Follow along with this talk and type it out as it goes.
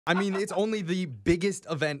I mean, it's only the biggest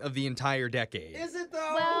event of the entire decade. Is it,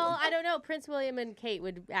 though? Well, I don't know. Prince William and Kate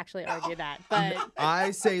would actually argue that, but... I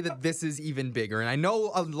say that this is even bigger, and I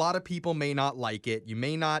know a lot of people may not like it. You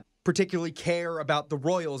may not particularly care about the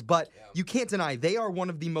royals, but you can't deny they are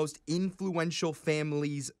one of the most influential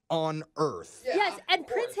families on Earth. Yeah, yes, and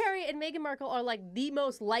Prince Harry and Meghan Markle are like the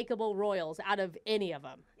most likable royals out of any of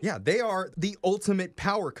them. Yeah, they are the ultimate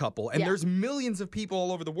power couple, and there's millions of people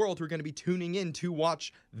all over the world who are going to be tuning in to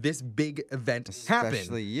watch this big event happen.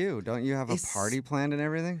 Especially you. Don't you have a party planned and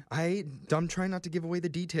everything? I'm trying not to give away the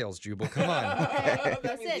details, Jubal. Come on. Okay.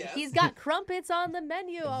 Listen, he's got crumpets on the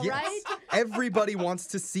menu, all right? Everybody wants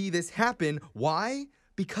to see this happen. Why?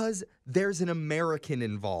 Because there's an American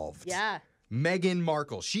involved. Yeah. Meghan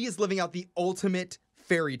Markle. She is living out the ultimate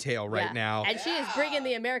fairy tale right now. And she is bringing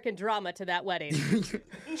the American drama to that wedding.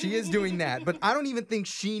 She is doing that, but I don't even think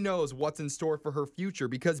she knows what's in store for her future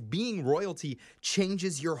because being royalty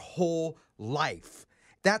changes your whole life.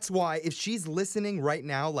 That's why if she's listening right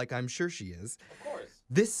now, like I'm sure she is,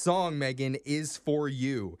 this song, Meghan, is for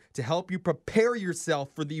you to help you prepare yourself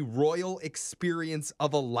for the royal experience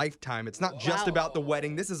of a lifetime. It's not just about the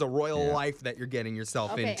wedding. This is a royal life that you're getting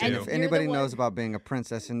yourself into. And if anybody knows about being a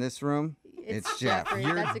princess in this room, it's Jeff.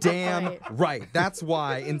 You're damn right. That's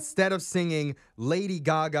why instead of singing Lady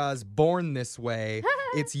Gaga's Born This Way,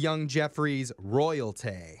 it's young Jeffrey's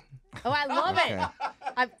Royalty. Oh, I love it.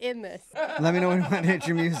 I'm in this. Let me know when you want to hit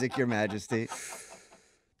your music, Your Majesty.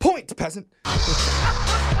 Point, peasant.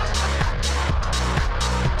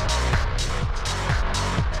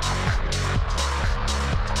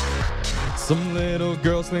 Some little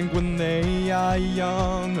girls think when they are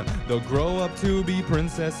young, they'll grow up to be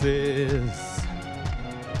princesses.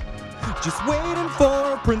 Just waiting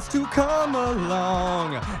for a prince to come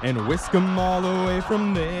along and whisk them all away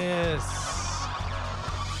from this.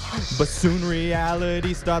 But soon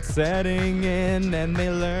reality starts setting in and they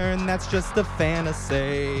learn that's just a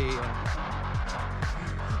fantasy.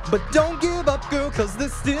 But don't give up, girl, cause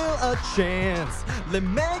there's still a chance. Let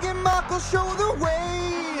Meghan Markle show the way.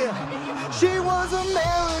 She was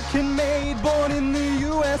American-made, born in the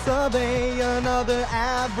US of A. Another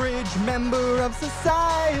average member of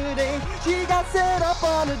society. She got set up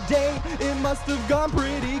on a date, it must have gone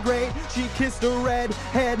pretty great. She kissed a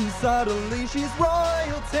redhead and suddenly she's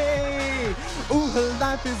royalty. Ooh, her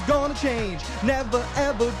life is gonna change, never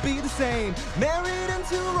ever be the same. Married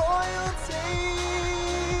into royalty.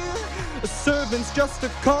 A servant's just a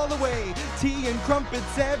call away. Tea and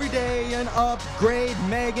crumpets every day. An upgrade,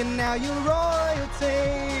 Meghan, now you're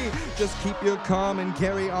royalty. Just keep your calm and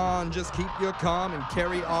carry on. Just keep your calm and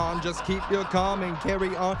carry on. Just keep your calm and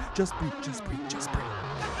carry on. Just breathe, just breathe, just breathe.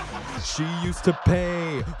 She used to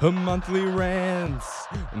pay her monthly rents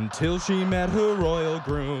until she met her royal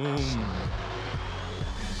groom.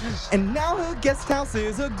 And now her guest house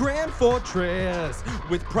is a grand fortress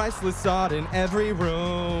with priceless art in every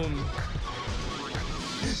room.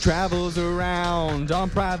 Travels around on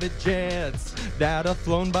private jets that are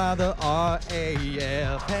flown by the RAF. Hey,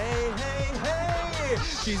 hey, hey!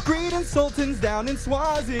 She's greeting sultans down in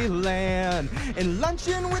Swaziland and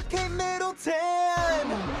lunching with Kate Middleton.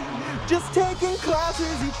 Just taking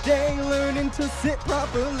classes each day, learning to sit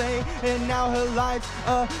properly. And now her life's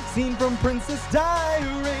a scene from Princess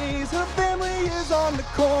Diaries. Her family is on the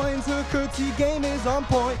coins, her curtsy game is on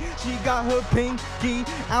point. She got her pinky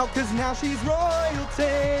out cause now she's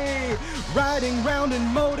royalty. Riding round in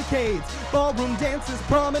motorcades, ballroom dances,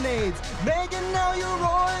 promenades. Meghan, now you're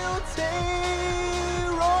royalty.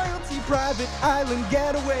 Royalty, private island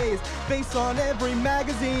getaways. Face on every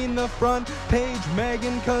magazine, the front page,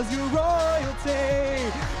 Meghan, cause you're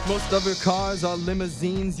royalty. Most of your cars are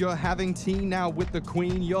limousines. You're having tea now with the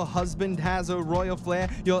queen. Your husband has a royal flair.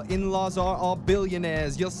 Your in-laws are all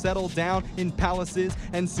billionaires. You'll settle down in palaces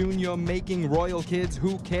and soon you're making royal kids.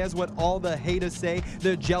 Who cares what all the haters say?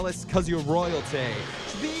 They're jealous cause you're royalty.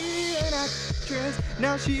 Be an actress,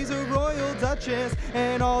 now she's a royal duchess,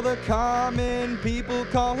 and all the common people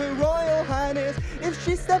call her Royal Highness. If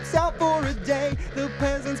she steps out for a day, the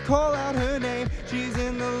peasants call out her name. She's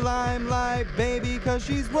in the limelight, baby, cause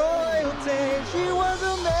she's royalty. She was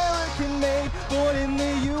American-made, born in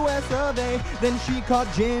the US of A. Then she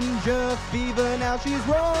caught ginger fever, now she's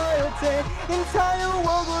royalty. Entire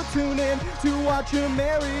world will tune in to watch her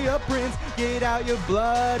marry a prince. Get out your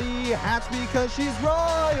bloody hats because she's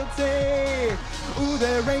royalty. Ooh,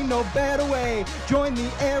 there ain't no better way. Join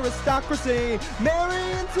the aristocracy. Marry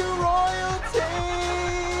into royalty.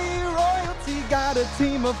 Royalty got a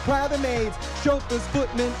team of private maids, chauffeurs,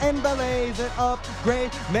 footmen, and valets. And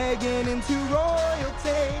upgrade Meghan into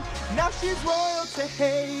royalty. Now she's royalty.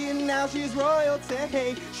 royalty, and now she's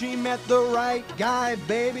royalty. She met the right guy,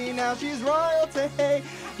 baby, now she's royalty.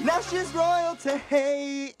 Now she's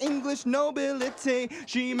royalty, English nobility.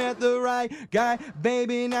 She met the right guy,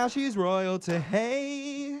 baby, now she's royalty.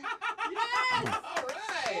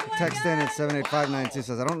 Text in at 78592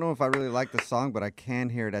 says, I don't know if I really like the song, but I can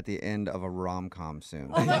hear it at the end of a rom-com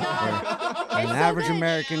soon. Oh my God. Where an average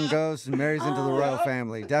American goes and marries into the royal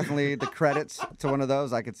family. Definitely the credits to one of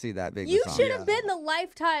those. I could see that being You the song. should have been the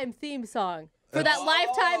Lifetime theme song for that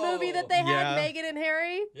Lifetime movie that they had, Yeah. Meghan and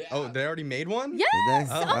Harry. Yeah. Oh, they already made one? Yes. Did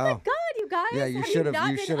they? Oh my Oh. God, you guys. Yeah, you have should've-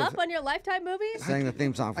 not you been should've- up on your Lifetime movies? Sang the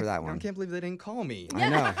theme song for that I one. can't believe they didn't call me. I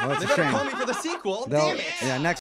know. Well, it's They a better shame. call me for the sequel. They'll- Damn it. Yeah, next